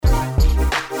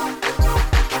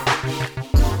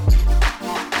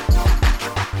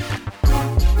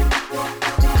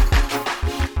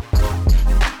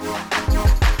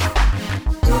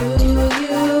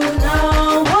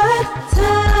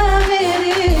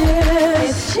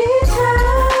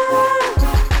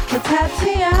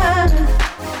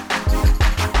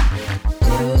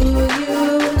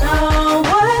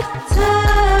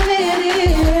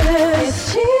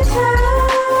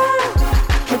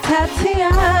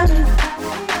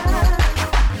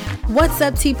What's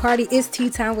up, Tea Party? It's Tea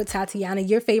Time with Tatiana,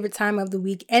 your favorite time of the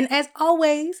week. And as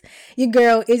always, your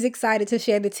girl is excited to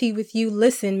share the tea with you.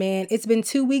 Listen, man, it's been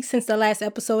 2 weeks since the last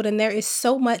episode, and there is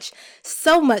so much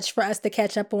for us to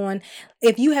catch up on.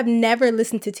 If you have never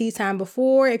listened to Tea Time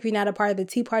before, if you're not a part of the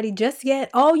Tea Party just yet,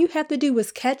 all you have to do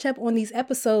is catch up on these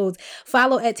episodes.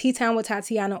 Follow at Tea Time with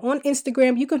Tatiana on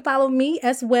Instagram. You can follow me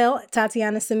as well,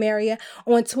 Tatiana Samaria,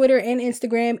 on Twitter and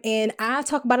Instagram. And I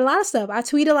talk about a lot of stuff. I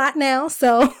tweet a lot now,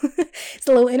 so it's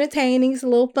a little entertaining. It's a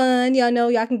little fun. Y'all know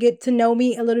y'all can get to know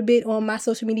me a little bit on my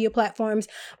social media platforms.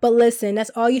 But listen,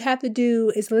 that's all you have to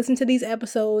do is listen to these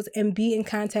episodes and be in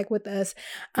contact with us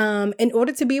in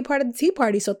order to be a part of the Tea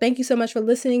Party. So thank you so much for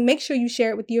listening. Make sure you share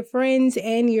it with your friends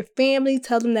and your family.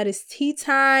 Tell them that it's tea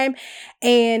time.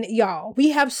 And y'all,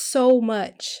 we have so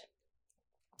much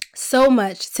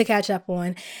to catch up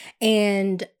on,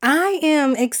 and I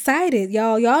am excited.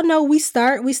 Y'all know we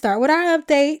start with our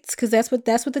updates, because that's what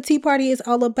the Tea Party is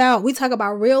all about. We talk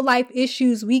about real life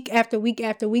issues week after week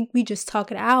after week. We just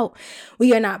talk it out.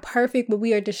 We are not perfect, but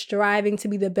we are just striving to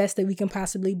be the best that we can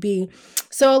possibly be.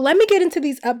 So let me get into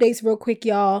these updates real quick,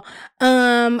 y'all.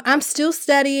 I'm still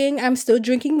studying, I'm still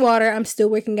drinking water, I'm still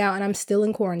working out, and I'm still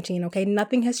in quarantine. Okay,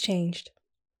 nothing has changed.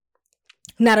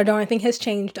 Not a darn thing has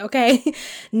changed, okay?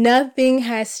 Nothing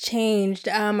has changed.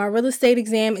 My real estate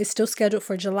exam is still scheduled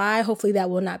for July. Hopefully that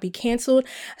will not be canceled.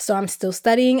 So I'm still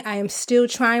studying. I am still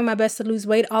trying my best to lose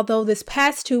weight, although this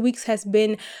past 2 weeks has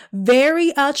been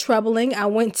very troubling. I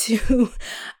went to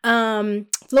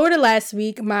Florida last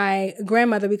week. My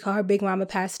grandmother, we call her Big Mama,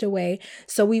 passed away.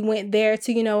 So we went there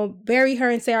to, bury her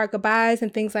and say our goodbyes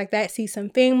and things like that, see some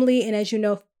family. And as you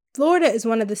know, Florida is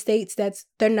one of the states that's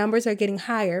their numbers are getting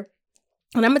higher.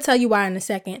 And I'm going to tell you why in a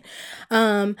second.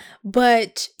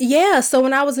 But yeah, so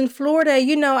when I was in Florida,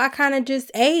 I kind of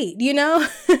just ate,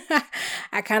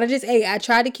 I kind of just ate. I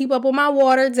tried to keep up on my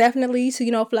water, definitely,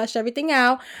 to, flush everything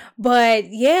out. But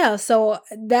yeah, so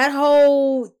that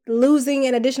whole losing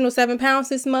an additional 7 pounds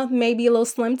this month may be a little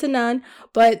slim to none,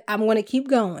 but I'm going to keep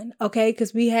going, okay?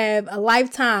 Because we have a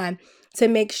lifetime to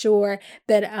make sure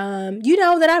that,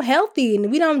 that I'm healthy,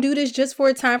 and we don't do this just for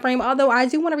a time frame, although I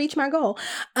do want to reach my goal.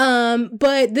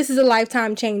 But this is a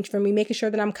lifetime change for me, making sure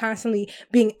that I'm constantly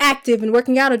being active and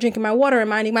working out or drinking my water and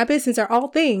minding my business are all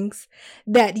things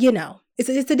that, it's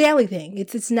a daily thing.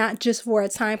 It's not just for a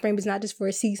time frame. It's not just for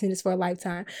a season. It's for a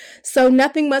lifetime. So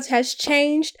nothing much has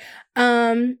changed.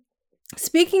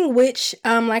 Speaking which,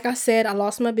 like I said, I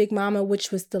lost my Big Mama,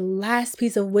 which was the last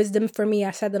piece of wisdom for me.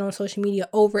 I said that on social media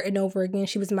over and over again.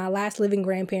 She was my last living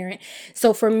grandparent.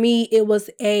 So for me, it was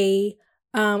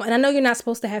and I know you're not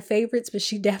supposed to have favorites, but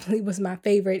she definitely was my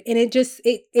favorite. And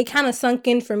it kind of sunk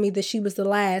in for me that she was the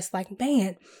last. Like,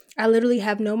 man, I literally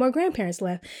have no more grandparents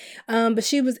left. But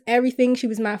she was everything. She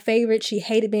was my favorite. She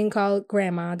hated being called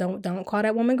grandma. Don't call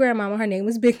that woman grandmama. Her name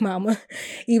was Big Mama,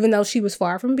 even though she was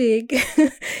far from big.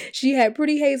 She had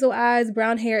pretty hazel eyes,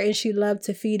 brown hair, and she loved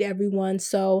to feed everyone.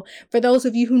 So for those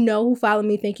of you who follow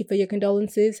me, thank you for your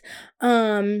condolences.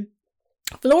 Florida,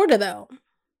 though.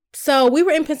 So we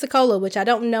were in Pensacola, which I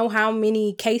don't know how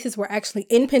many cases were actually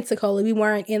in Pensacola. We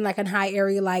weren't in like a high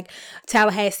area like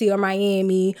Tallahassee or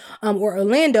Miami or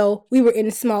Orlando. We were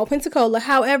in small Pensacola.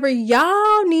 However,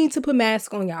 y'all need to put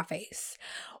masks on y'all face.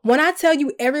 When I tell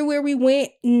you everywhere we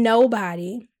went,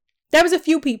 nobody. There was a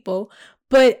few people,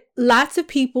 but lots of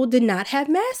people did not have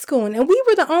masks on. And we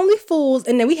were the only fools.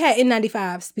 And then we had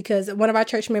N95s because one of our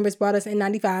church members brought us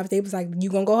N95s. They was like, you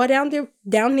gonna go down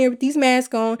there with these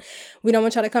masks on. We don't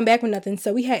want y'all to come back with nothing.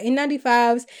 So we had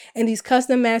N95s and these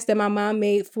custom masks that my mom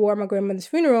made for my grandmother's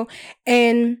funeral.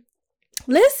 And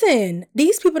listen,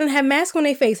 these people didn't have masks on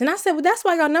their face. And I said, well, that's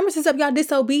why y'all numbers is up. Y'all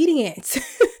disobedient.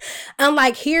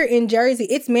 Unlike here in Jersey,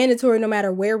 it's mandatory no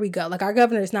matter where we go. Like, our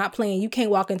governor is not playing. You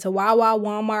can't walk into Wawa,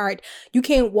 Walmart. You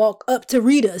can't walk up to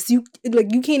Rita's. You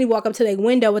can't even walk up to their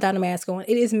window without a mask on.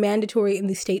 It is mandatory in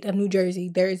the state of New Jersey.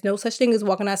 There is no such thing as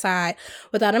walking outside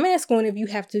without a mask on if you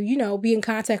have to, be in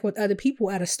contact with other people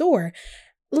at a store.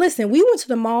 Listen, we went to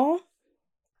the mall.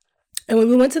 And when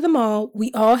we went to the mall,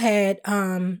 we all had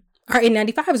our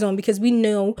N95s on because we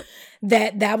knew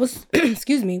that was,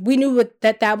 we knew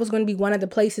that was going to be one of the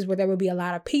places where there would be a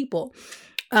lot of people.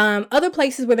 Other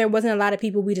places where there wasn't a lot of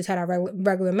people, we just had our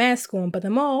regular mask on. But the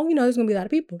mall, there's going to be a lot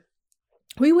of people.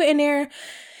 We were in there.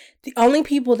 The only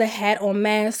people that had on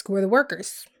masks were the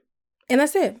workers. And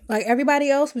that's it. Like, everybody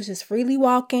else was just freely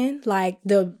walking. Like,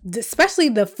 especially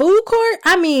the food court.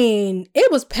 I mean, it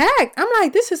was packed. I'm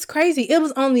like, this is crazy. It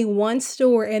was only one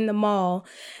store in the mall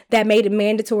that made it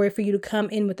mandatory for you to come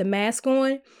in with a mask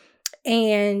on.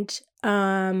 And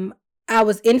I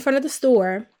was in front of the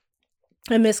store.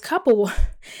 And this couple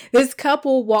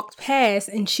walked past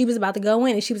and she was about to go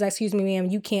in and she was like, "Excuse me, ma'am,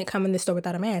 you can't come in this store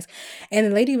without a mask." And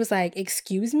the lady was like,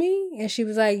 "Excuse me?" And she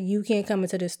was like, "You can't come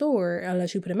into this store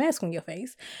unless you put a mask on your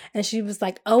face." And she was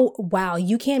like, "Oh, wow,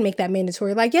 you can't make that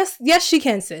mandatory." Like, yes, she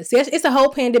can, sis. Yes, it's a whole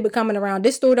pandemic coming around.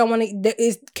 This store don't want to,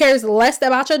 it cares less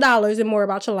about your dollars and more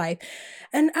about your life.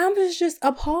 And I was just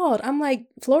appalled. I'm like,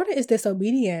 Florida is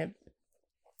disobedient.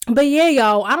 But yeah,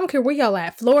 y'all, I don't care where y'all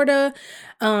at. Florida,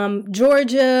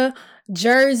 Georgia,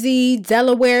 Jersey,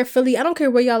 Delaware, Philly. I don't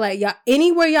care where y'all at. Y'all,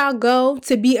 anywhere y'all go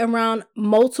to be around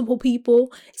multiple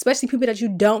people, especially people that you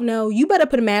don't know, you better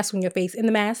put a mask on your face. And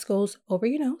the mask goes over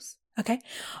your nose. Okay.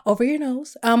 Over your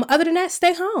nose. Other than that,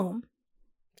 stay home.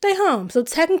 Stay home. So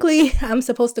technically, I'm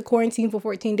supposed to quarantine for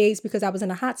 14 days because I was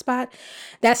in a hot spot.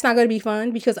 That's not going to be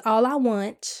fun because all I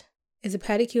want is a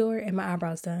pedicure and my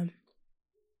eyebrows done.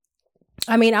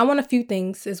 I mean, I want a few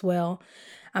things as well.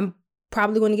 I'm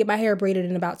probably going to get my hair braided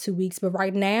in about 2 weeks. But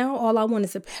right now, all I want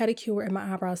is a pedicure and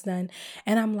my eyebrows done.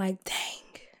 And I'm like,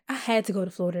 dang, I had to go to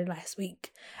Florida last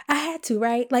week. I had to,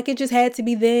 right? Like, it just had to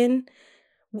be then.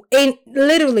 And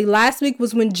literally, last week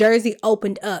was when Jersey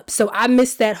opened up. So I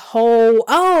missed that whole,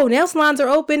 nail salons are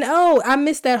open. I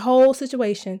missed that whole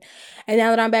situation. And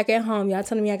now that I'm back at home, y'all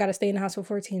telling me I got to stay in the house for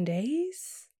 14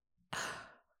 days?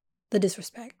 The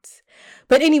disrespect.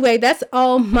 But anyway, that's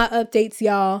all my updates,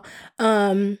 y'all.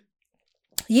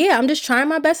 Yeah, I'm just trying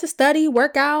my best to study,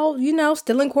 work out,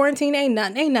 still in quarantine. Ain't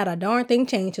not a darn thing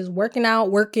changed. Just working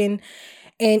out, working,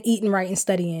 and eating right and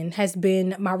studying has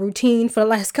been my routine for the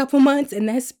last couple months, and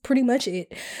that's pretty much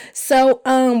it. So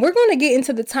we're going to get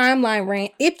into the timeline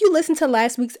rant. If you listened to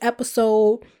last week's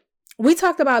episode, we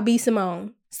talked about B.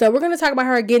 Simone. So we're going to talk about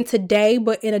her again today,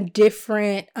 but in a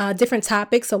different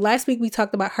topic. So last week we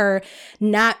talked about her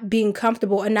not being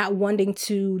comfortable and not wanting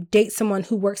to date someone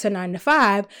who works a 9 to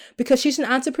 5 because she's an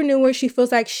entrepreneur. She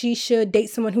feels like she should date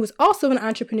someone who is also an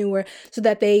entrepreneur so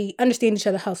that they understand each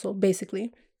other's hustle,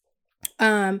 basically.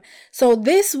 So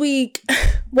this week,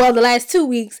 well, the last 2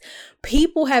 weeks,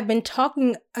 people have been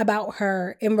talking about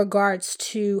her in regards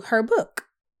to her book.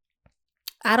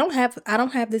 I don't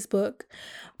have this book,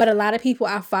 but a lot of people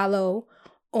I follow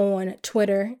on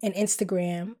Twitter and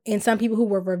Instagram, and some people who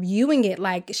were reviewing it,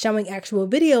 like showing actual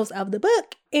videos of the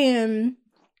book. And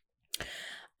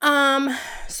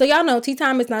so y'all know Tea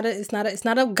Time is not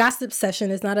a gossip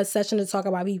session. It's not a session to talk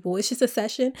about people. It's just a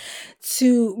session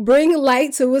to bring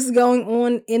light to what's going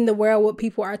on in the world, what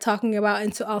people are talking about,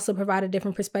 and to also provide a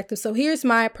different perspective. So here's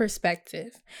my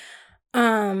perspective.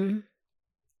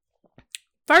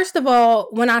 First of all,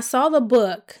 when I saw the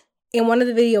book in one of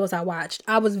the videos I watched,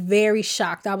 I was very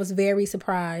shocked. I was very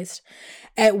surprised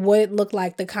at what it looked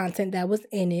like, the content that was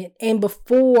in it. And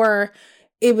before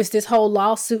it was this whole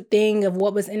lawsuit thing of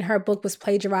what was in her book was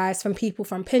plagiarized from people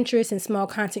from Pinterest and small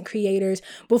content creators.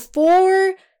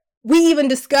 Before we even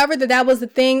discovered that was the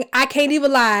thing, I can't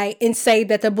even lie and say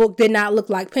that the book did not look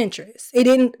like Pinterest. It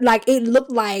didn't, like, it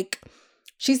looked like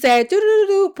she said,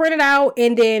 print it out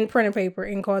and then printer paper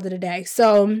and called it a day.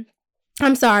 So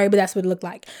I'm sorry, but that's what it looked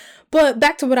like. But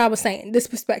back to what I was saying, this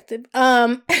perspective.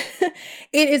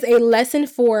 It is a lesson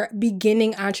for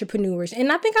beginning entrepreneurs.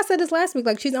 And I think I said this last week,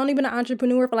 like, she's only been an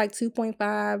entrepreneur for like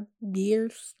 2.5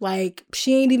 years. Like,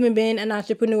 she ain't even been an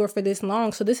entrepreneur for this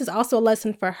long. So this is also a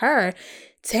lesson for her.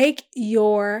 Take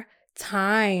your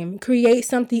time, create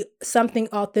something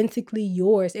authentically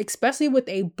yours, especially with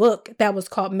a book that was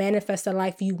called Manifest the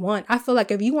Life You Want. I feel like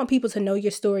if you want people to know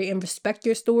your story and respect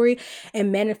your story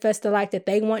and manifest the life that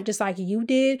they want, just like you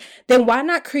did, then why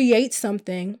not create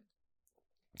something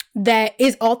that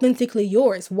is authentically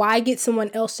yours? Why get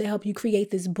someone else to help you create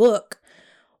this book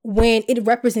when it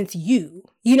represents you?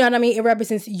 You know what I mean? It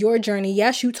represents your journey.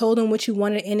 Yes, you told them what you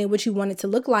wanted in it, what you wanted to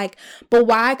look like, but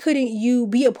why couldn't you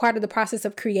be a part of the process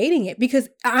of creating it? Because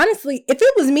honestly, if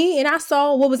it was me and I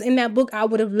saw what was in that book, I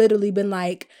would have literally been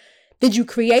like, did you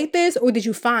create this or did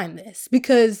you find this?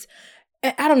 Because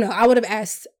I don't know, I would have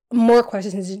asked more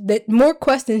questions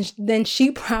than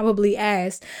she probably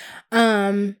asked.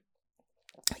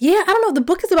 Yeah, I don't know. The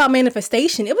book is about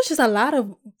manifestation. It was just a lot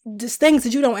of just things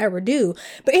that you don't ever do.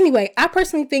 But anyway, I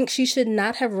personally think she should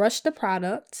not have rushed the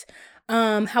product.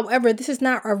 However, this is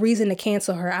not a reason to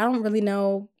cancel her. I don't really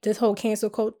know this whole cancel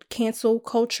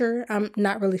culture. I'm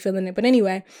not really feeling it. But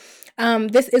anyway,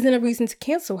 this isn't a reason to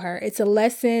cancel her. It's a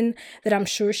lesson that I'm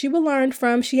sure she will learn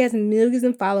from. She has millions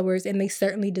of followers and they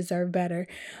certainly deserve better.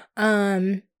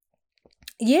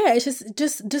 Yeah, it's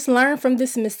just learn from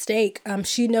this mistake.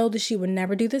 She knows that she would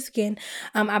never do this again.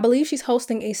 I believe she's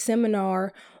hosting a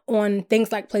seminar on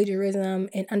things like plagiarism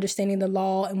and understanding the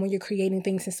law and when you're creating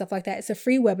things and stuff like that. It's a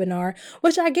free webinar,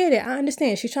 which I get it. I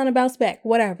understand. She's trying to bounce back,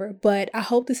 whatever. But I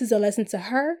hope this is a lesson to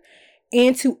her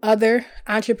and to other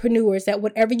entrepreneurs that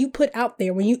whatever you put out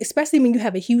there, especially when you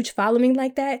have a huge following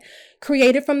like that,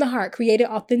 create it from the heart, create it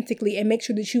authentically, and make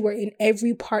sure that you are in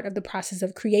every part of the process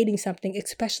of creating something,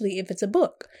 especially if it's a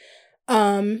book.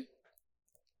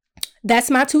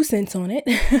 That's my 2 cents on it.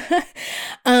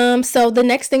 So the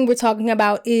next thing we're talking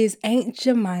about is Aunt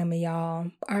Jemima,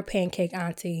 y'all, our pancake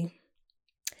auntie.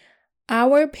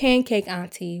 Our pancake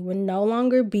auntie would no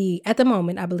longer be, at the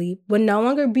moment, I believe, would no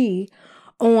longer be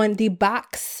on the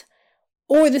box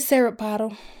or the syrup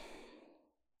bottle.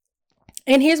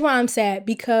 And here's why I'm sad,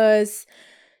 because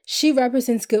she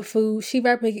represents good food. She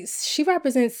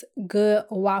represents good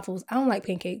waffles. I don't like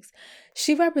pancakes.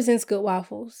 She represents good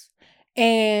waffles.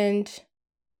 And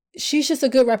she's just a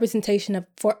good representation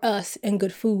for us and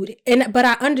good food. But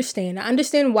I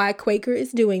understand why Quaker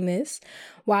is doing this,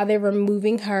 why they're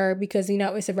removing her, because,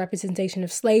 it's a representation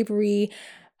of slavery.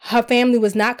 Her family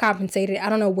was not compensated. I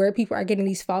don't know where people are getting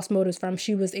these false motives from.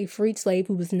 She was a freed slave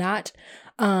who was not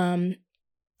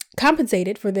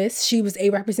compensated for this. She was a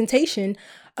representation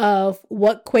of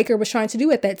what Quaker was trying to do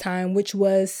at that time, which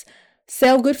was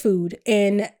sell good food,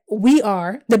 and we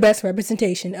are the best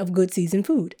representation of good seasoned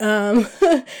food.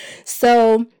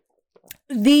 So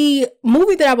the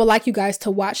movie that I would like you guys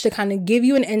to watch to kind of give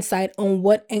you an insight on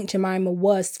what Aunt Jemima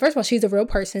was. First of all, she's a real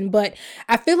person, but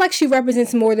I feel like she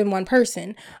represents more than one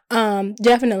person.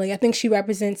 Definitely. I think she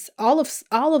represents all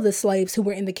of the slaves who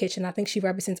were in the kitchen. I think she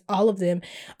represents all of them.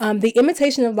 The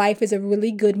Imitation of Life is a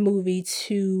really good movie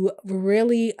to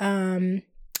really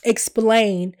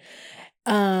explain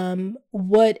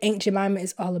what Aunt Jemima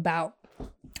is all about.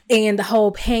 And the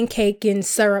whole pancake and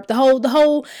syrup, the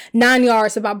whole 9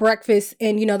 yards about breakfast,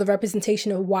 and the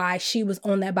representation of why she was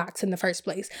on that box in the first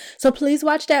place. So please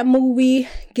watch that movie.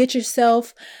 Get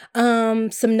yourself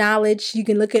some knowledge. You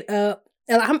can look it up.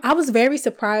 I was very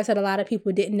surprised that a lot of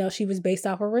people didn't know she was based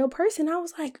off a real person. I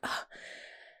was like, ugh.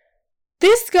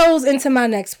 This goes into my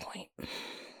next point.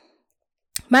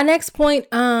 My next point,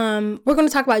 we're going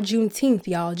to talk about Juneteenth,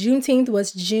 y'all. Juneteenth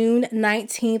was June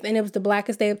 19th, and it was the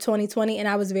Blackest Day of 2020, and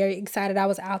I was very excited. I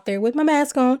was out there with my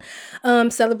mask on,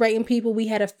 celebrating people. We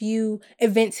had a few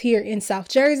events here in South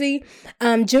Jersey.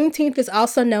 Juneteenth is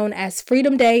also known as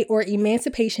Freedom Day or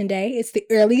Emancipation Day. It's the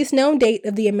earliest known date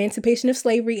of the emancipation of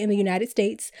slavery in the United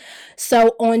States.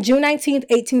 So on June 19th,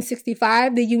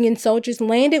 1865, the Union soldiers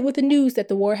landed with the news that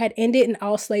the war had ended and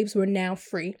all slaves were now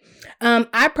free.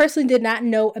 I personally did not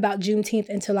know about Juneteenth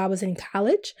until I was in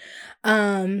college,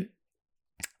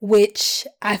 which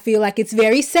I feel like it's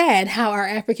very sad how our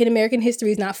African American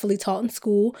history is not fully taught in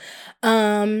school.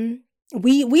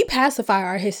 We pacify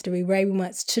our history very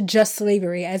much to just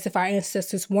slavery, as if our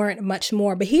ancestors weren't much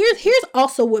more. But here's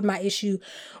also what my issue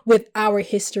with our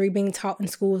history being taught in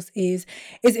schools is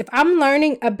if I'm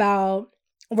learning about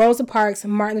Rosa Parks,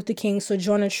 Martin Luther King,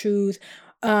 Sojourner Truth,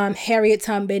 Harriet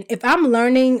Tubman, if I'm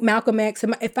learning Malcolm X,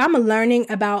 if I'm learning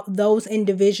about those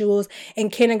individuals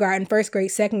in kindergarten, first grade,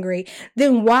 second grade,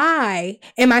 then why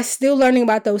am I still learning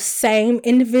about those same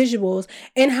individuals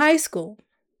in high school?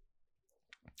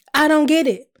 I don't get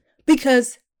it,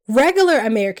 because regular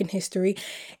American history,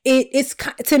 it's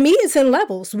to me, it's in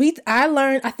levels.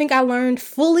 I think I learned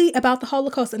fully about the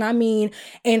Holocaust, and I mean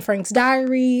Anne Frank's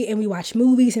diary, and we watch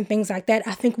movies and things like that.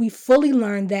 I think we fully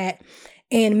learned that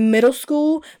in middle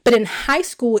school, but in high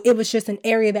school, it was just an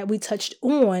area that we touched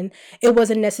on. It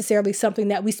wasn't necessarily something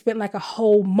that we spent like a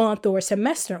whole month or a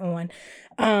semester on.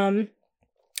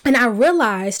 And I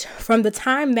realized from the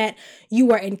time that you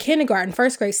were in kindergarten,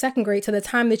 first grade, second grade, to the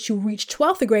time that you reach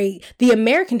 12th grade, the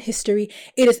American history,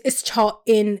 it's taught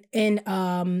in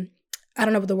I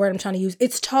don't know what the word I'm trying to use.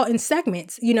 It's taught in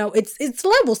segments. It's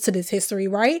levels to this history,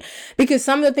 right? Because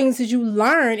some of the things that you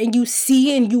learn and you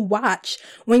see and you watch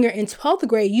when you're in 12th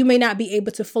grade, you may not be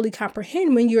able to fully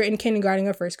comprehend when you're in kindergarten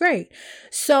or first grade.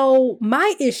 So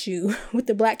my issue with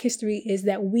the Black history is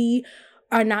that we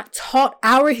are not taught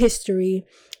our history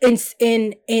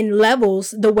in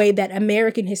levels the way that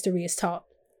American history is taught.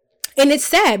 And it's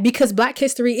sad, because Black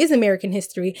history is American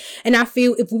history. And I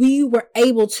feel if we were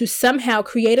able to somehow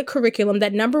create a curriculum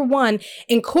that, number one,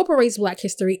 incorporates Black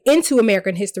history into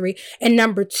American history, and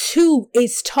number two,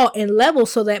 is taught in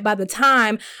levels so that by the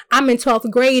time I'm in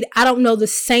 12th grade, I don't know the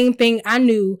same thing I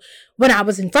knew when I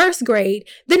was in first grade,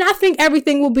 then I think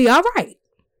everything will be all right.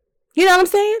 You know what I'm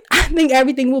saying? I think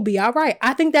everything will be all right.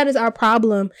 I think that is our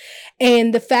problem.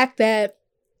 And the fact that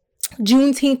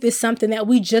Juneteenth is something that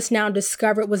we just now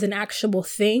discovered was an actual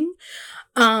thing.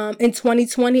 in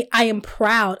 2020. I am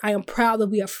proud that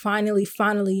we are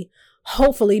finally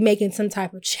hopefully making some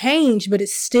type of change, but it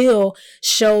still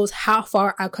shows how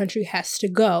far our country has to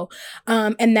go.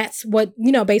 And that's what,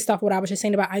 based off what I was just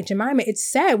saying about Aunt Jemima, it's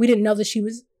sad we didn't know that she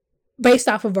was based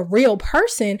off of a real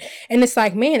person. And it's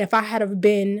like, man, if I had have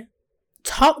been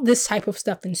taught this type of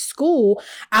stuff in school,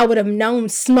 I would have known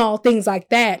small things like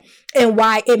that and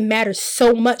why it matters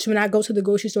so much when I go to the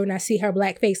grocery store and I see her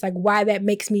black face, like why that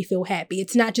makes me feel happy.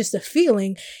 It's not just a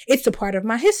feeling, it's a part of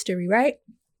my history, right?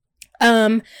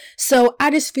 So I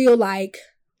just feel like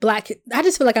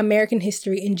American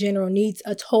history in general needs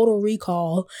a total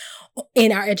recall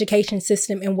in our education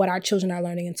system and what our children are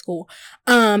learning in school.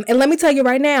 And let me tell you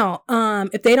right now,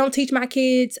 if they don't teach my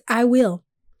kids, I will.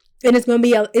 And it's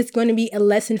going to be a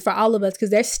lesson for all of us, because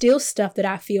there's still stuff that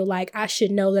I feel like I should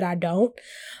know that I don't.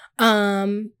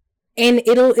 And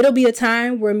it'll be a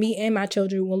time where me and my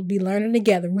children will be learning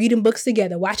together, reading books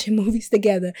together, watching movies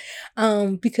together,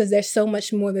 because there's so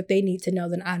much more that they need to know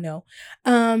than I know.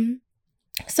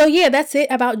 So yeah, that's it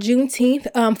about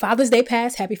Juneteenth. Father's Day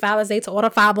passed. Happy Father's Day to all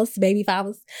the fathers, baby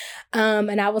fathers.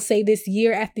 And I will say this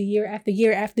year after year after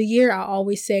year after year, I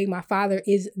always say my father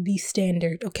is the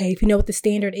standard. Okay, if you know what the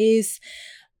standard is,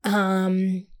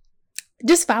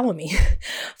 just follow me.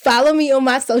 Follow me on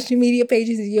my social media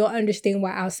pages and you'll understand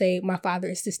why I'll say my father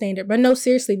is the standard. But no,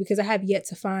 seriously, because I have yet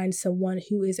to find someone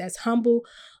who is as humble,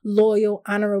 loyal,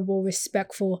 honorable,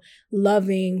 respectful,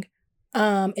 loving,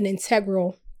 and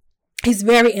integral. He's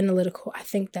very analytical. I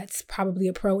think that's probably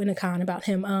a pro and a con about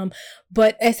him.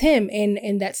 But as him,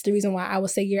 and that's the reason why I will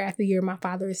say year after year, my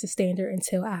father is the standard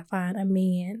until I find a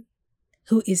man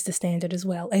who is the standard as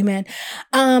well. Amen.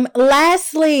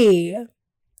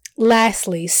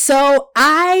 Lastly, so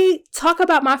I talk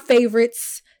about my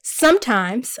favorites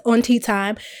sometimes on Tea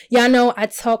Time. Y'all know I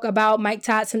talk about Mike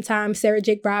Todd sometimes, Sarah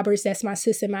Jake Roberts, that's my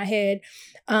sis in my head.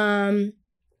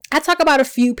 I talk about a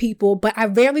few people, but I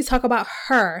rarely talk about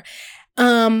her.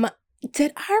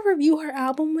 Did I review her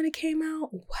album when it came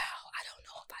out? Wow, I don't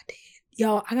know if I did.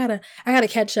 Y'all, I gotta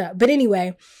catch up. But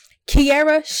anyway,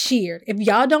 Kierra Sheard. If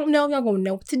y'all don't know, y'all gonna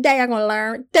know today. I'm gonna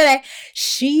learn today.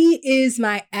 She is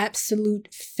my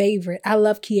absolute favorite. I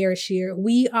love Kierra Sheard.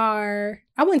 We are,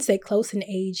 I wouldn't say close in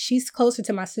age. She's closer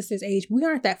to my sister's age. We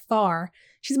aren't that far.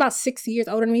 She's about 6 years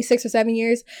older than me, 6 or 7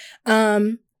 years.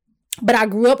 But I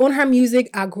grew up on her music.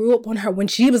 I grew up on her when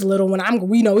she was little.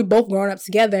 We both grown up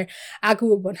together. I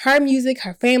grew up on her music,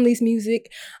 her family's music.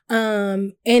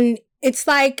 And it's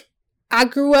like I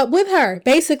grew up with her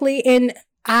basically. And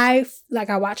I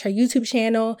watch her YouTube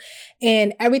channel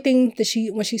and everything that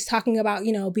when she's talking about,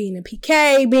 being a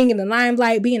PK, being in the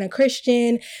limelight, being a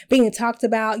Christian, being talked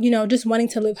about, just wanting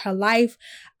to live her life.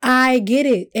 I get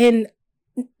it. And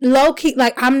low key,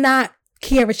 I'm not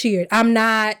Kierra Sheard. I'm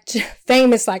not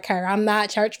famous like her. I'm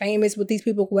not church famous with these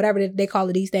people, whatever they call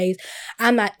it these days.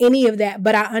 I'm not any of that,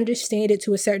 but I understand it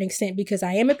to a certain extent because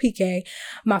I am a PK.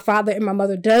 My father and my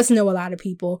mother does know a lot of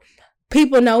people.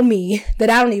 People know me that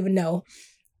I don't even know.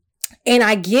 And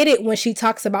I get it when she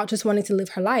talks about just wanting to live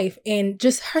her life and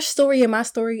just her story and my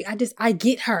story. I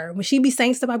get her. When she be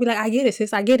saying stuff, I be like, I get it,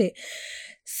 sis. I get it.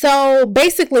 So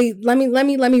basically, let me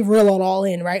reel it all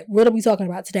in, right? What are we talking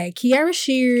about today? Kierra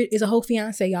Sheard is a whole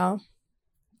fiance, y'all.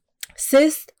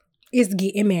 Sis is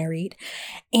getting married.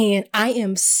 And I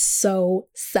am so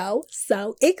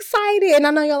excited. And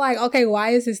I know you're like, okay, why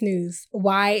is this news?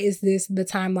 Why is this the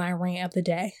timeline rant of the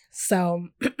day? So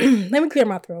let me clear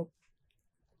my throat.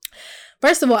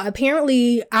 First of all,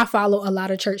 apparently I follow a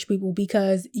lot of church people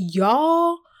because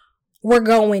y'all were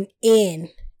going in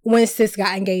when sis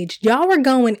got engaged. Y'all were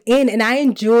going in and I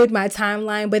enjoyed my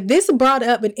timeline, but this brought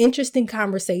up an interesting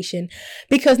conversation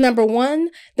because number one,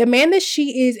 the man that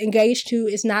she is engaged to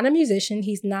is not a musician.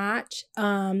 He's not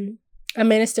a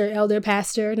minister, elder,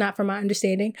 pastor, not from my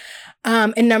understanding.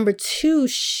 And number two,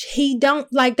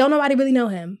 don't nobody really know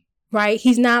him, right?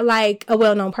 He's not like a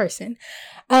well-known person.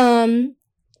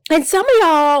 And some of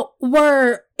y'all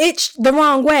were itched the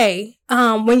wrong way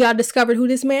when y'all discovered who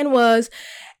this man was.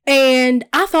 And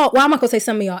I thought, well, I'm not going to say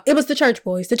some of y'all. It was the church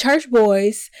boys. The church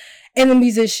boys and the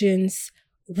musicians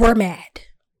were mad.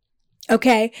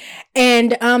 Okay?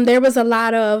 And there was a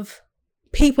lot of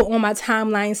people on my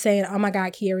timeline saying, oh my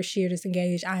God, Kierra Sheard is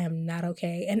engaged. I am not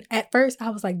okay. And at first I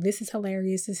was like, this is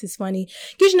hilarious. This is funny.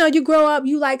 Because, you grow up,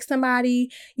 you like somebody,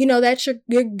 that's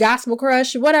your gospel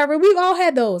crush, whatever. We've all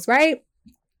had those, right?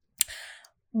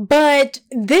 But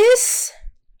this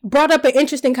brought up an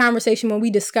interesting conversation when we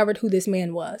discovered who this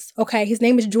man was. Okay, his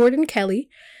name is Jordan Kelly.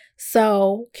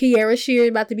 So Kierra Sheard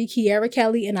about to be Kierra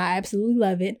Kelly, and I absolutely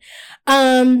love it.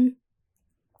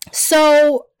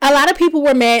 So a lot of people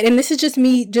were mad, and this is just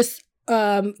me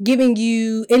giving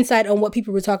you insight on what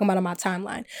people were talking about on my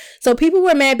timeline. So people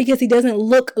were mad because he doesn't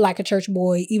look like a church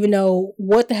boy, even though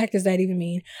what the heck does that even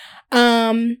mean?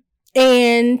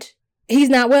 And he's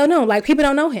not well known. Like, people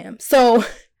don't know him. So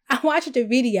I watched the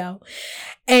video,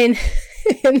 and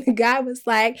and the guy was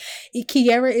like,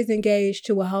 Kiara is engaged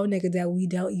to a whole nigga that we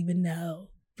don't even know.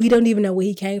 We don't even know where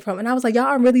he came from. And I was like, y'all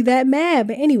aren't really that mad.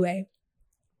 But anyway,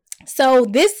 so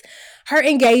her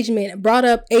engagement brought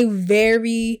up a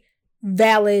very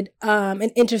valid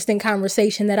and interesting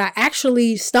conversation that I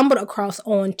actually stumbled across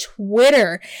on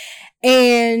Twitter.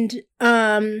 And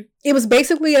it was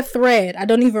basically a thread. I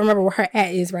don't even remember where her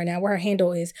at is right now, where her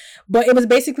handle is. But it was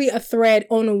basically a thread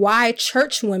on why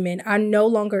church women are no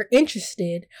longer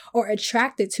interested or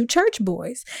attracted to church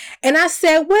boys. And I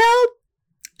said, well,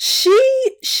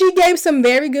 she gave some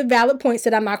very good valid points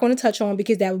that I'm not going to touch on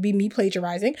because that would be me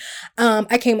plagiarizing.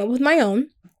 I came up with my own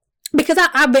because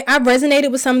I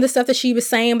resonated with some of the stuff that she was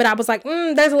saying, but I was like,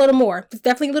 there's a little more. There's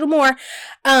definitely a little more.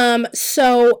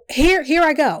 So here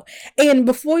I go. And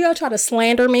before y'all try to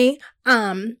slander me,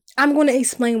 I'm going to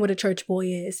explain what a church boy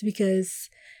is,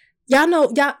 because y'all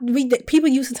know, people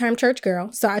use the term church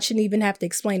girl, so I shouldn't even have to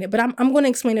explain it. But I'm going to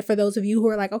explain it for those of you who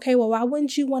are like, okay, well, why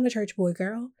wouldn't you want a church boy,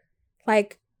 girl?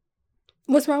 Like,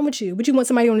 what's wrong with you? Would you want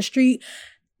somebody on the street?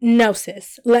 No,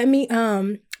 sis. Let me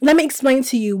explain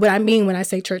to you what I mean when I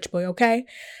say church boy, okay?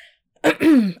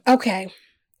 Okay.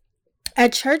 A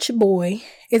church boy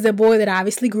is a boy that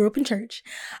obviously grew up in church,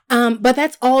 but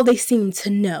that's all they seem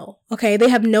to know, okay? They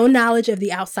have no knowledge of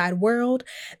the outside world.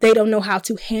 They don't know how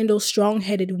to handle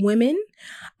strong-headed women,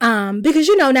 because,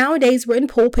 nowadays we're in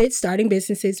pulpits, starting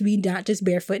businesses. We not just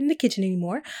barefoot in the kitchen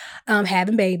anymore,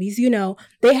 having babies.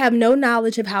 They have no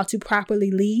knowledge of how to properly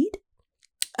lead.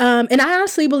 And I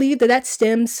honestly believe that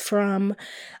stems from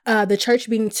the church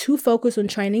being too focused on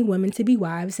training women to be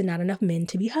wives and not enough men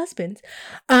to be husbands.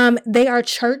 They are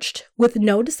churched with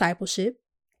no discipleship.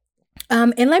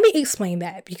 And let me explain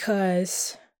that,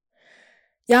 because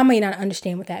y'all may not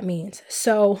understand what that means.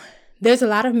 So there's a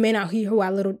lot of men out here who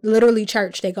are literally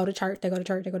church. They go to church, they go to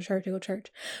church, they go to church, they go to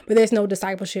church. But there's no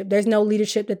discipleship. There's no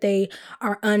leadership that they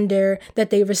are under,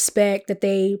 that they respect, that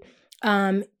they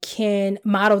can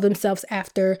model themselves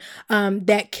after,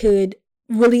 that could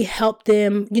really help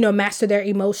them, master their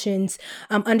emotions,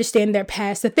 understand their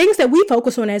past. The things that we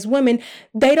focus on as women,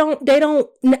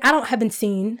 I haven't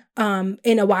seen,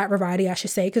 in a wide variety, I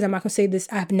should say, because I'm not gonna say this,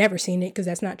 I've never seen it, because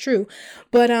that's not true.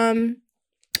 But,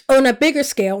 on a bigger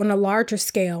scale, on a larger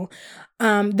scale,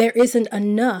 there isn't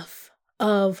enough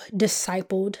of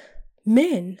discipled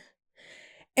men.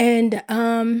 And,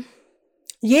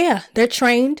 they're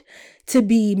trained to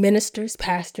be ministers,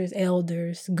 pastors,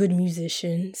 elders, good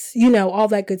musicians, all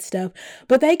that good stuff.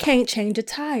 But they can't change a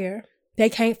tire. They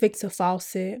can't fix a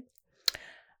faucet.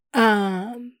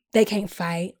 They can't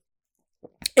fight.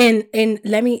 And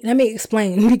let me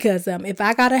explain, because if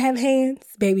I gotta have hands,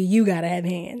 baby, you gotta have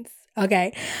hands.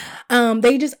 Okay.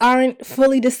 They just aren't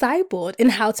fully discipled in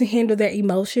how to handle their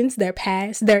emotions, their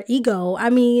past, their ego. I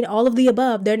mean, all of the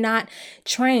above. They're not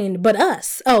trained. But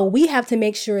us, we have to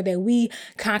make sure that we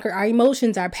conquer our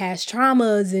emotions, our past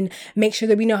traumas, and make sure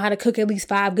that we know how to cook at least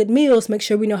 5 good meals. Make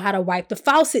sure we know how to wipe the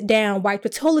faucet down, wipe the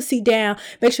toilet seat down.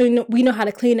 Make sure we know how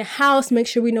to clean the house. Make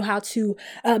sure we know how to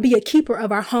be a keeper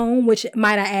of our home, which,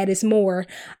 might I add, is more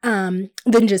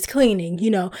than just cleaning.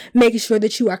 Making sure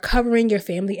that you are covering your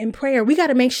family in prayer. We got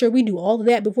to make sure we do all of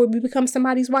that before we become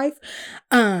somebody's wife.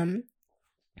 But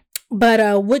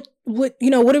what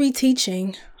are we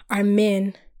teaching our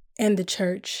men and the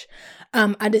church?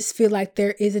 I just feel like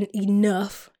there isn't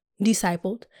enough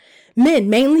discipled men,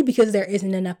 mainly because there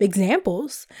isn't enough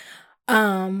examples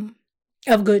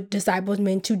of good discipled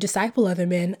men to disciple other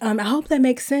men. I hope that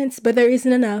makes sense, but there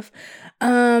isn't enough.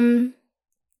 I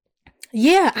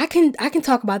can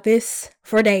talk about this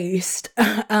for days.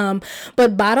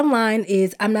 But bottom line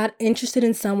is, I'm not interested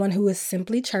in someone who is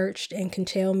simply churched and can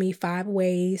tell me 5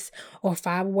 ways or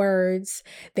 5 words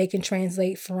they can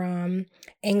translate from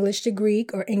English to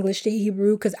Greek or English to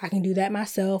Hebrew, because I can do that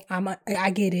myself.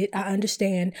 I get it. I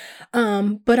understand.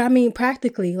 But I mean,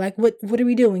 practically, like, what are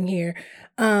we doing here?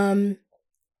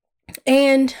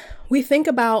 And we think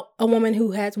about a woman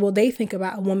they think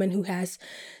about a woman who has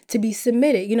to be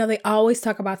submitted. They always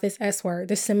talk about this S word,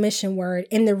 the submission word.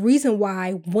 And the reason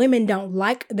why women don't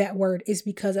like that word is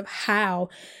because of how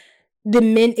the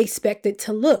men expect it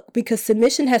to look. Because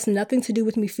submission has nothing to do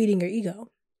with me feeding your ego.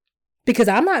 Because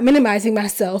I'm not minimizing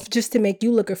myself just to make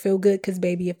you look or feel good. Because,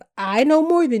 baby, if I know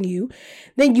more than you,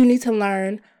 then you need to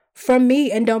learn from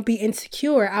me and don't be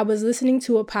insecure. I was listening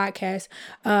to a podcast,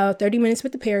 30 Minutes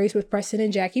with the Perrys with Preston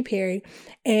and Jackie Perry.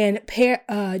 And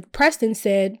Preston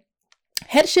said,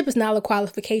 headship is not a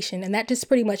qualification. And that just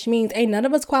pretty much means ain't none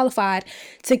of us qualified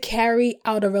to carry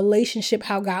out a relationship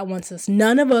how God wants us.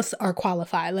 None of us are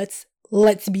qualified.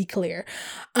 Let's be clear.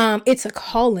 It's a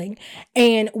calling,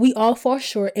 and we all fall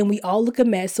short and we all look a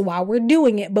mess while we're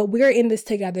doing it, but we're in this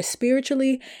together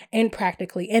spiritually and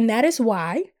practically. And that is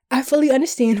why I fully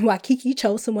understand why Kiki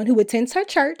chose someone who attends her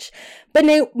church, but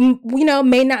they,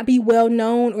 may not be well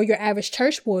known or your average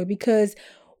church boy, because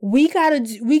we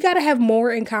gotta have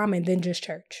more in common than just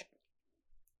church.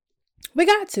 We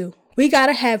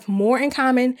gotta have more in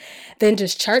common than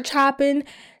just church hopping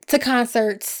to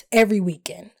concerts every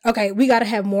weekend. Okay, we gotta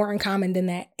have more in common than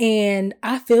that. And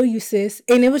I feel you, sis.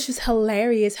 And it was just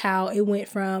hilarious how it went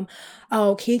from,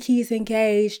 oh, Kiki's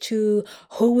engaged, to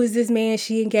who is this man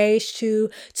she engaged to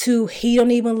he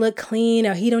don't even look clean,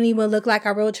 or he don't even look like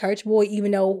a real church boy,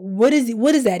 even though what is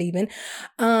that even?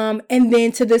 And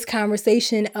then to this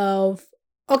conversation of,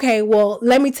 okay, well,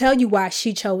 let me tell you why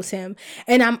she chose him.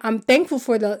 And I'm thankful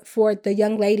for the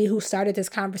young lady who started this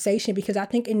conversation, because I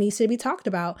think it needs to be talked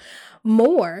about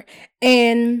more.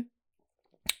 And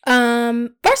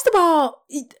first of all,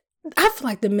 I feel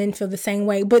like the men feel the same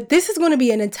way, but this is going to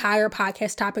be an entire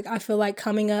podcast topic, I feel like,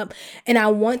 coming up. And I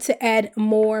want to add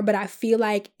more, but I feel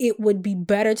like it would be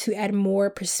better to add more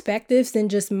perspectives than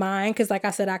just mine, because like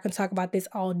I said, I can talk about this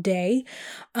all day.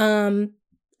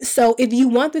 So if you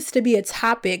want this to be a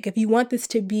topic, if you want this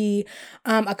to be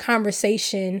a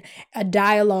conversation, a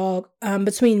dialogue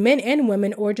between men and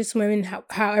women, or just women,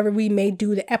 however we may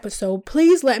do the episode,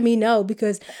 please let me know.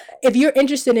 Because if you're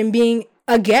interested in being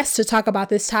a guest to talk about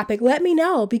this topic, let me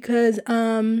know, because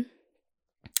I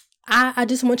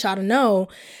just want y'all to know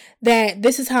that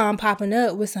this is how I'm popping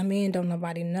up with some men don't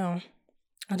nobody know.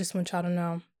 I just want y'all to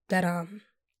know that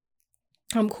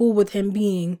I'm cool with him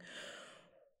being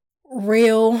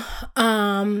real,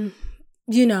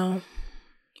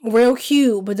 real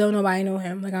cute, but don't nobody know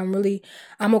him. Like,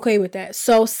 I'm okay with that.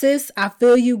 So sis, I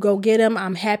feel you. Go get him.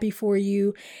 I'm happy for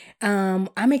you.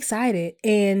 I'm excited.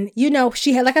 And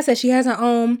she had, like I said, she has her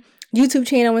own YouTube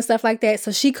channel and stuff like that.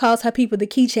 So she calls her people the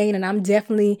keychain, and I'm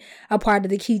definitely a part of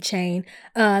the keychain.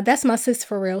 That's my sis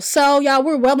for real. So y'all,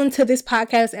 we're well into this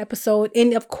podcast episode.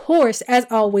 And of course, as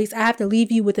always, I have to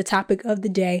leave you with the topic of the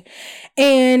day.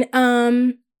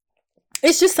 And,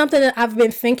 it's just something that I've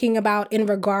been thinking about in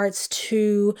regards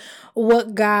to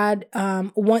what God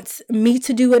wants me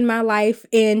to do in my life,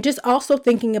 and just also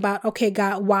thinking about, okay,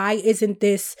 God, why isn't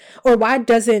this, or why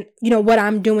doesn't, what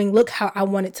I'm doing look how I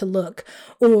want it to look?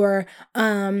 Or,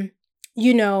 I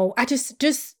just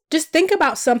think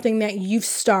about something that you've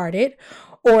started,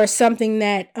 or something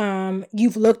that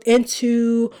you've looked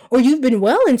into, or you've been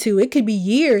well into. It could be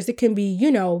years, it can be,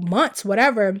 months,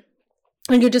 whatever.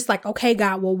 And you're just like, okay,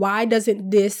 God, well, why is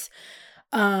this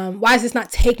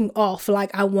not taking off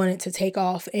like I want it to take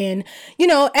off? And,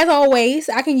 as always,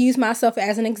 I can use myself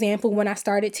as an example. When I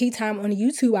started Tea Time on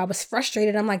YouTube, I was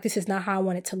frustrated. I'm like, this is not how I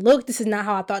want it to look. This is not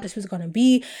how I thought this was going to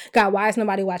be. God, why is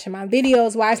nobody watching my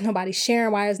videos? Why is nobody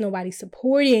sharing? Why is nobody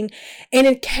supporting? And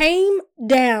it came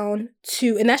down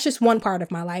to, and that's just one part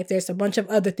of my life. There's a bunch of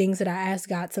other things that I ask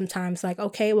God sometimes, like,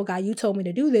 okay, well, God, you told me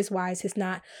to do this. Why is this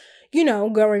not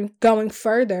going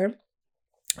further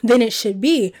than it should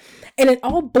be? And it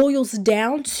all boils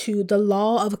down to the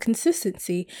law of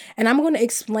consistency. And I'm going to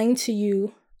explain to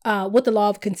you what the law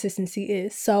of consistency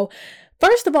is. So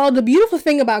first of all, the beautiful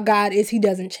thing about God is he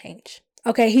doesn't change.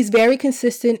 Okay, he's very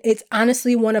consistent. It's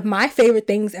honestly one of my favorite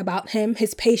things about him,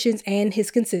 his patience and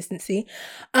his consistency.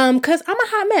 Because I'm a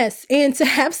hot mess. And to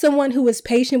have someone who is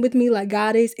patient with me like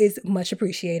God is much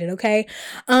appreciated, okay?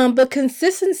 But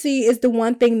consistency is the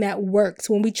one thing that works.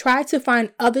 When we try to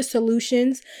find other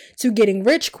solutions to getting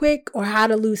rich quick, or how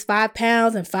to lose 5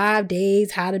 pounds in 5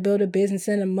 days, how to build a business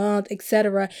in a month,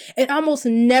 etc., it almost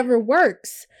never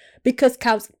works. Because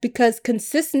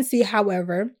consistency,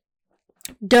 however,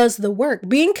 does the work.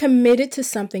 Being committed to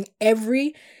something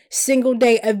every single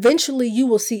day, eventually you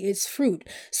will see its fruit.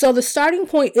 So the starting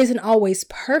point isn't always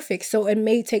perfect. So it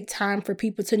may take time for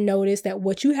people to notice that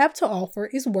what you have to offer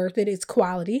is worth it. It's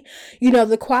quality.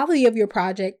 The quality of your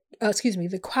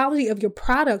the quality of your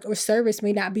product or service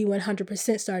may not be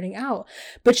 100% starting out,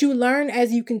 but you learn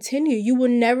as you continue. You will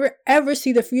never ever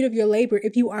see the fruit of your labor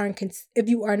if you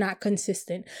are not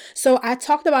consistent. So I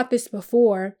talked about this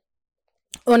before.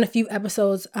 on a few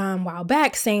episodes a while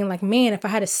back saying like, man, if I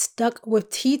had stuck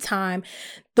with tea time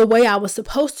the way I was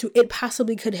supposed to, it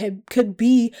possibly could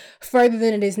be further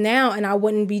than it is now, and I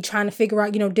wouldn't be trying to figure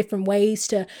out, different ways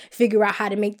to figure out how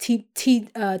to make tea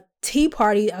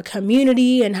party a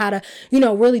community and how to,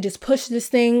 really just push this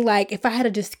thing. Like, if I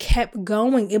had just kept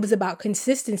going, it was about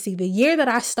consistency. The year that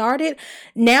I started,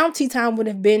 now tea time would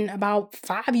have been about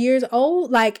 5 years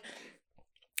old. Like,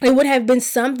 it would have been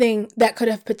something that could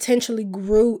have potentially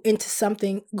grew into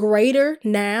something greater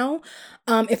now,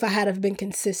 if I had have been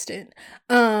consistent.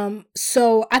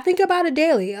 So I think about it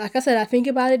daily. Like I said, I think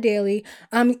about it daily.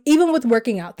 Even with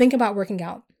working out, think about working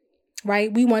out,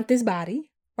 right? We want this body,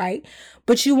 right?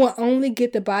 But you will only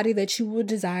get the body that you will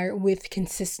desire with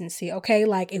consistency, okay?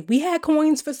 Like, if we had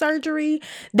coins for surgery,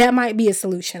 that might be a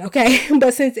solution, okay?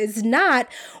 But since it's not,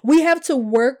 we have to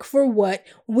work for what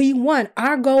we want.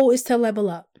 Our goal is to level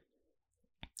up.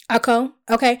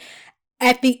 Okay.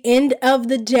 At the end of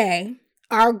the day,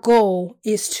 our goal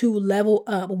is to level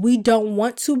up. We don't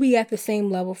want to be at the same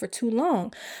level for too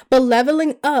long, but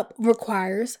leveling up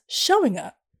requires showing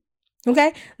up.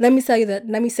 Okay. Let me say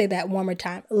that one more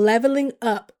time. Leveling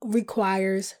up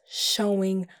requires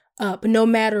showing up. No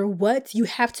matter what, you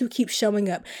have to keep showing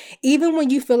up. Even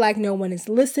when you feel like no one is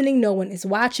listening, no one is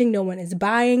watching, no one is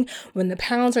buying, when the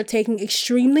pounds are taking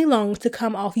extremely long to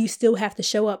come off, you still have to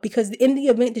show up, because in the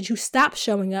event that you stop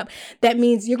showing up, that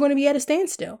means you're going to be at a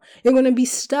standstill. You're going to be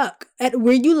stuck at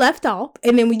where you left off.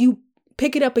 And then when you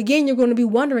pick it up again, you're going to be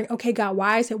wondering, okay, God,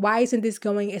 why isn't this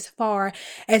going as far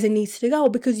as it needs to go?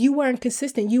 Because you weren't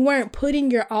consistent. You weren't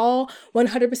putting your all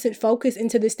 100% focus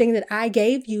into this thing that I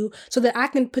gave you so that I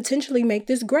can potentially make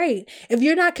this great. If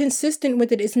you're not consistent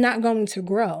with it, it's not going to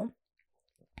grow,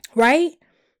 right?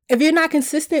 If you're not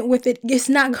consistent with it, it's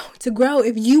not going to grow.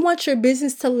 If you want your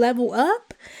business to level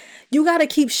up, you got to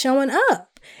keep showing up.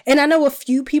 And I know a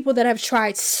few people that have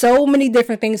tried so many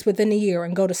different things within a year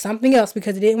and go to something else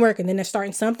because it didn't work. And then they're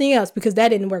starting something else because that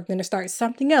didn't work. Then they're starting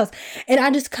something else. And I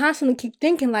just constantly keep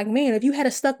thinking like, man, if you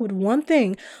had stuck with one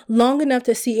thing long enough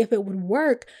to see if it would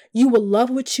work, you would love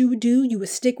what you do. You would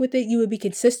stick with it. You would be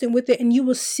consistent with it. And you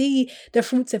will see the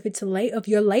fruits of of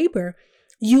your labor.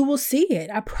 You will see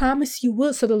it. I promise you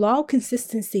will. So the law of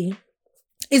consistency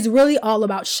is really all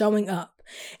about showing up.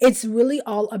 It's really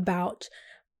all about,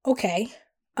 okay,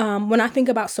 when I think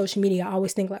about social media, I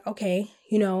always think like, okay,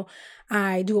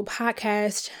 I do a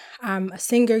podcast, I'm a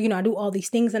singer, I do all these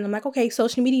things. And I'm like, okay,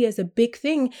 social media is a big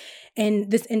thing in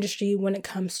this industry when it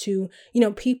comes to,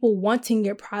 people wanting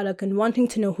your product and wanting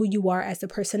to know who you are as a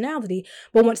personality.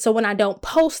 But when I don't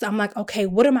post, I'm like, okay,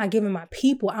 what am I giving my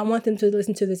people? I want them to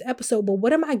listen to this episode, but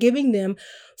what am I giving them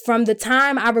from the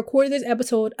time I recorded this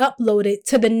episode, upload it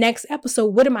to the next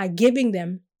episode? What am I giving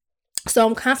them? So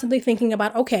I'm constantly thinking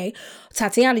about, okay,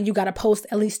 Tatiana, you got to post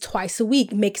at least twice a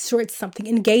week. Make sure it's something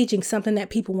engaging, something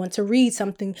that people want to read,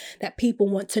 something that people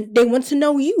want to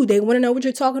know you. They want to know what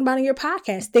you're talking about in your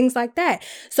podcast, things like that.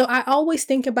 So I always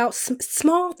think about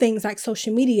small things like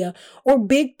social media, or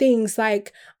big things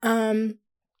like, if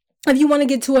you want to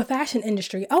get to a fashion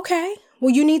industry, okay, well,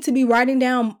 you need to be writing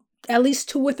down at least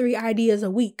 2 or 3 ideas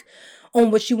a week on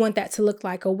what you want that to look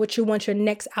like, or what you want your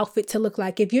next outfit to look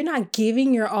like. If you're not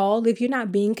giving your all, if you're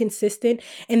not being consistent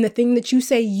in the thing that you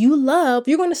say you love,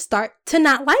 you're going to start to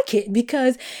not like it,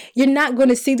 because you're not going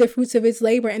to see the fruits of its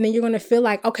labor. And then you're going to feel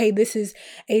like, okay, this is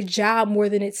a job more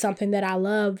than it's something that I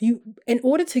love. In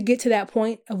order to get to that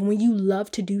point of when you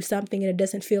love to do something and it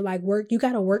doesn't feel like work, you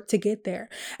got to work to get there.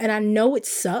 And I know it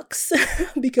sucks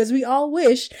because we all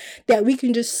wish that we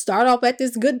can just start off at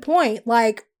this good point.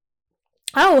 Like,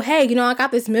 oh, hey, I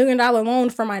got this $1 million loan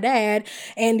from my dad,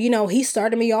 and, he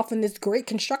started me off in this great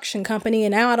construction company,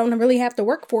 and now I don't really have to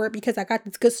work for it because I got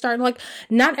this good start. Like,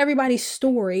 not everybody's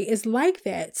story is like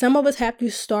that. Some of us have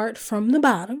to start from the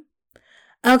bottom.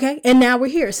 Okay. And now we're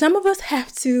here. Some of us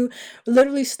have to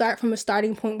literally start from a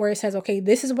starting point where it says, okay,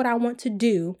 this is what I want to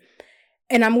do,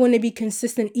 and I'm going to be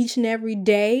consistent each and every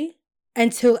day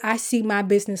until I see my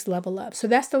business level up. So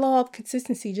that's the law of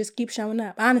consistency. Just keep showing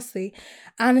up. Honestly,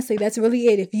 that's really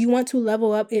it. If you want to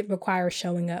level up, it requires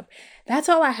showing up. That's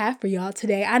all I have for y'all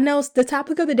today. I know the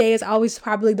topic of the day is always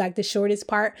probably like the shortest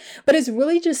part, but it's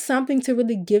really just something to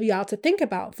really give y'all to think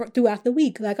about throughout the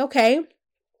week. Like, okay,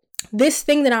 this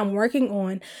thing that I'm working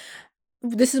on,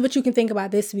 this is what you can think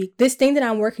about this week. This thing that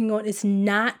I'm working on is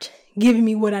not giving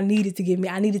me what I needed to give me.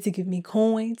 I needed to give me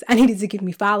coins. I needed to give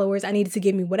me followers. I needed to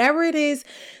give me whatever it is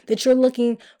that you're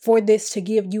looking for this to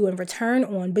give you in return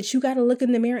on. But you got to look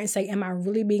in the mirror and say, am I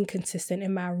really being consistent?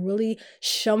 Am I really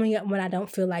showing up when I don't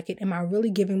feel like it? Am I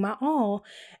really giving my all?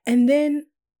 And then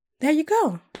there you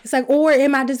go. It's like, or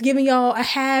am I just giving y'all a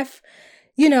half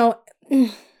you know,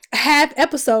 half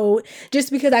episode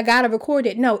just because I gotta record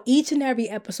it. No, each and every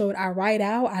episode I write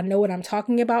out, I know what I'm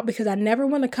talking about, because I never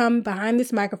want to come behind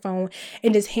this microphone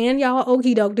and just hand y'all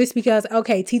okie doke just because,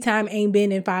 okay, Tea Time ain't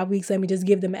been in 5 weeks, let me just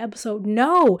give them an episode.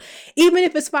 No, even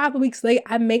if it's 5 weeks late,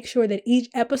 I make sure that each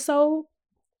episode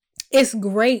is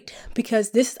great,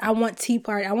 because I want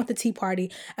the Tea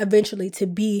Party eventually to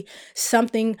be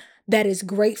something that is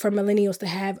great for millennials to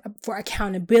have for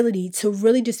accountability, to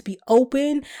really just be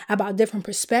open about different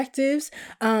perspectives,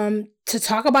 to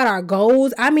talk about our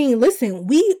goals. I mean, listen,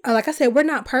 like I said, we're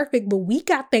not perfect, but we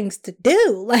got things to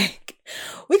do. Like,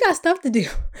 we got stuff to do.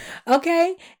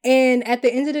 Okay. And at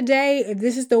the end of the day, if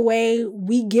this is the way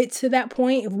we get to that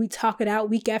point, if we talk it out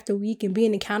week after week and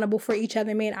being accountable for each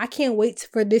other, man, I can't wait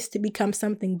for this to become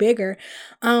something bigger.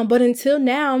 But until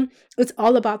now, it's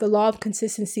all about the law of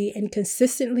consistency and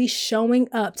consistently showing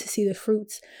up to see the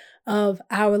fruits of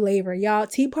our labor. Y'all,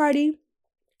 Tea Party,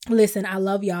 listen, I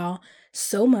love y'all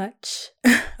so much.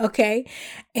 Okay.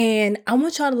 And I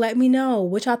want y'all to let me know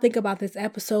what y'all think about this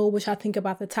episode, what y'all think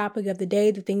about the topic of the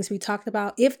day, the things we talked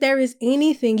about. If there is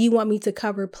anything you want me to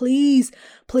cover, please,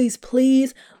 please,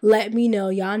 please let me know.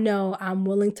 Y'all know I'm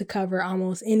willing to cover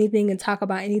almost anything and talk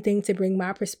about anything to bring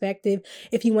my perspective.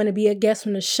 If you want to be a guest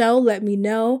on the show, let me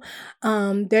know.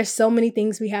 There's so many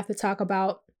things we have to talk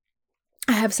about.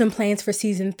 I have some plans for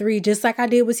season 3, just like I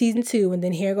did with season 2, and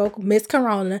then here go Miss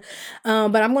Corona.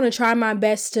 But I'm going to try my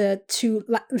best to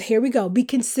here we go, be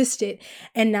consistent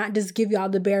and not just give y'all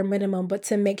the bare minimum, but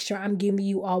to make sure I'm giving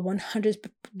you all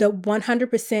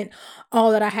 100%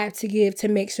 all that I have to give to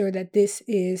make sure that this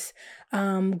is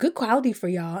good quality for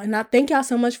y'all. And I thank y'all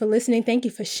so much for listening. Thank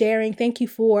you for sharing. Thank you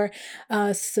for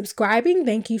subscribing.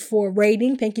 Thank you for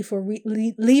rating. Thank you for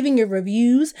leaving your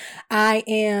reviews. I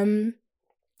am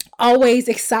always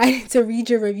excited to read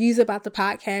your reviews about the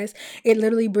podcast. It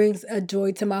literally brings a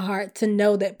joy to my heart to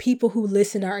know that people who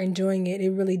listen are enjoying it.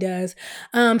 It really does.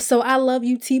 So I love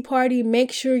you, Tea Party.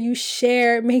 Make sure you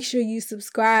share. Make sure you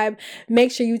subscribe.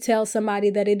 Make sure you tell somebody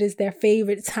that it is their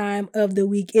favorite time of the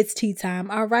week. It's tea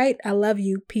time. All right. I love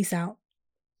you. Peace out.